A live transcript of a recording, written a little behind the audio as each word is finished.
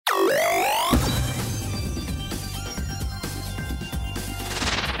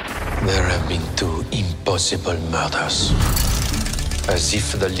There have been 2 impossible murders. As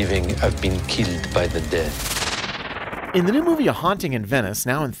if the living have been killed by the dead. In the new movie A Haunting in Venice,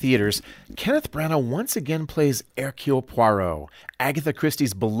 now in theaters, Kenneth Branagh once again plays Hercule Poirot, Agatha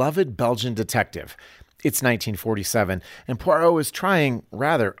Christie's beloved Belgian detective. It's 1947, and Poirot is trying,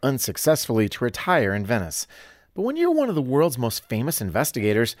 rather unsuccessfully, to retire in Venice. But when you're one of the world's most famous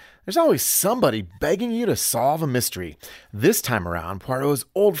investigators, there's always somebody begging you to solve a mystery. This time around, Poirot's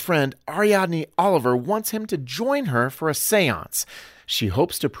old friend Ariadne Oliver wants him to join her for a seance. She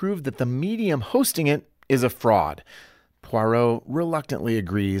hopes to prove that the medium hosting it is a fraud. Poirot reluctantly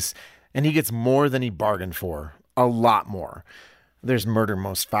agrees, and he gets more than he bargained for. A lot more. There's murder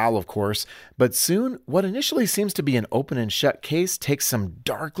most foul, of course, but soon what initially seems to be an open and shut case takes some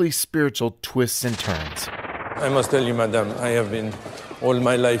darkly spiritual twists and turns. I must tell you, madame, I have been all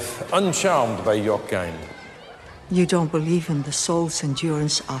my life uncharmed by your kind. You don't believe in the soul's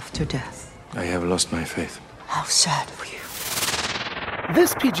endurance after death? I have lost my faith. How sad for you.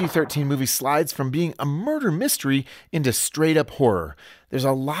 This PG-13 movie slides from being a murder mystery into straight-up horror. There's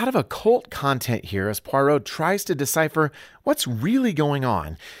a lot of occult content here as Poirot tries to decipher what's really going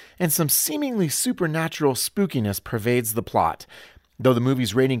on, and some seemingly supernatural spookiness pervades the plot. Though the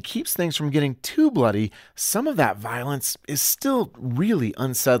movie's rating keeps things from getting too bloody, some of that violence is still really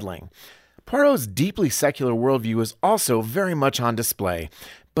unsettling. Poirot's deeply secular worldview is also very much on display,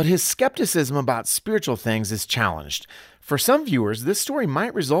 but his skepticism about spiritual things is challenged. For some viewers, this story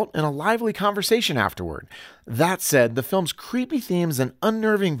might result in a lively conversation afterward. That said, the film's creepy themes and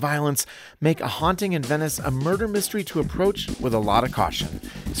unnerving violence make A Haunting in Venice a murder mystery to approach with a lot of caution.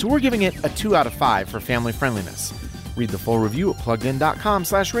 So we're giving it a 2 out of 5 for family friendliness. Read the full review at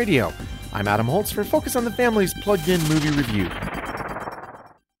pluggedin.com/radio. I'm Adam Holtz for Focus on the Family's Plugged In Movie Review.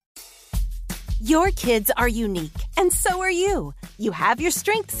 Your kids are unique, and so are you. You have your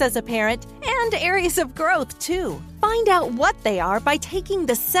strengths as a parent and areas of growth, too. Find out what they are by taking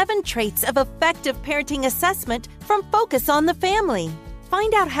the 7 Traits of Effective Parenting Assessment from Focus on the Family.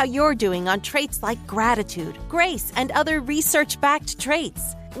 Find out how you're doing on traits like gratitude, grace, and other research-backed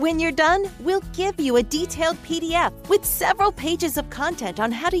traits. When you're done, we'll give you a detailed PDF with several pages of content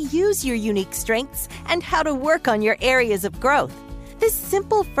on how to use your unique strengths and how to work on your areas of growth. This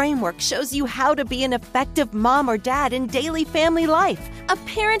simple framework shows you how to be an effective mom or dad in daily family life, a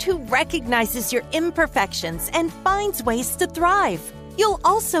parent who recognizes your imperfections and finds ways to thrive. You'll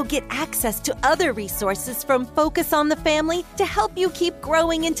also get access to other resources from Focus on the Family to help you keep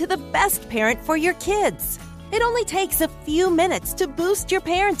growing into the best parent for your kids. It only takes a few minutes to boost your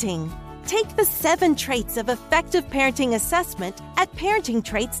parenting. Take the 7 Traits of Effective Parenting Assessment at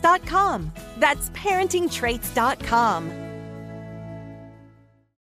parentingtraits.com. That's parentingtraits.com.